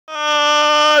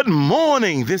Good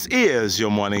morning. This is your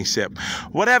morning sip.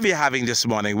 Whatever you're having this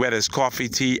morning, whether it's coffee,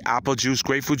 tea, apple juice,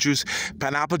 grapefruit juice,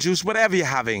 pineapple juice, whatever you're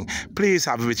having, please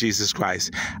have it with Jesus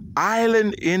Christ.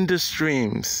 Island in the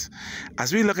streams.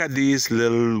 As we look at these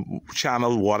little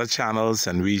water channels,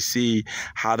 and we see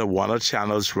how the water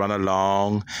channels run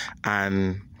along,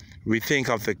 and we think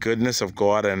of the goodness of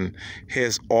God and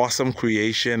his awesome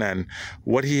creation and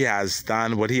what he has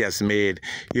done, what he has made.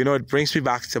 You know, it brings me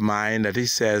back to mind that he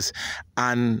says,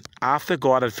 and after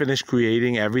God had finished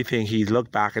creating everything, he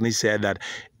looked back and he said that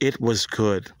it was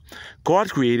good.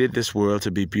 God created this world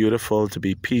to be beautiful, to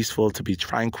be peaceful, to be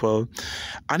tranquil.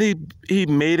 And he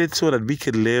made it so that we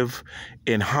could live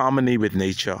in harmony with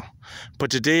nature.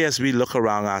 But today, as we look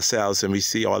around ourselves and we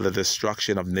see all the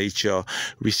destruction of nature,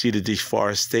 we see the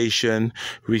deforestation,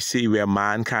 we see where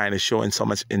mankind is showing so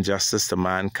much injustice to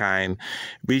mankind,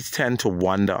 we tend to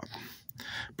wonder.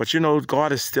 But you know,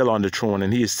 God is still on the throne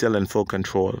and he is still in full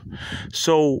control.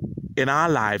 So in our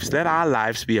lives, let our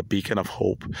lives be a beacon of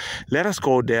hope. Let us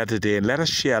go there today and let us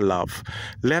share love.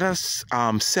 Let us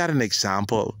set an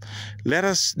example. Let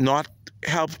us not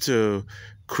help to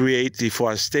create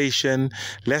deforestation.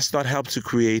 Let's not help to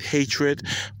create hatred,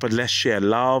 but let's share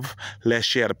love. Let's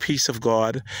share the peace of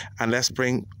God, and let's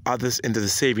bring others into the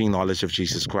saving knowledge of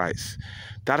Jesus Christ.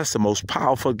 That is the most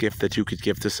powerful gift that you could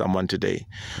give to someone today.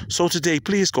 So today,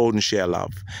 please go and share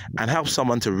love and help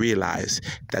someone to realize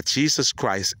that Jesus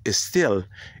Christ is still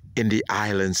in the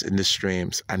islands, in the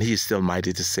streams, and he is still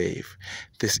mighty to save.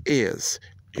 This is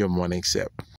your morning sip.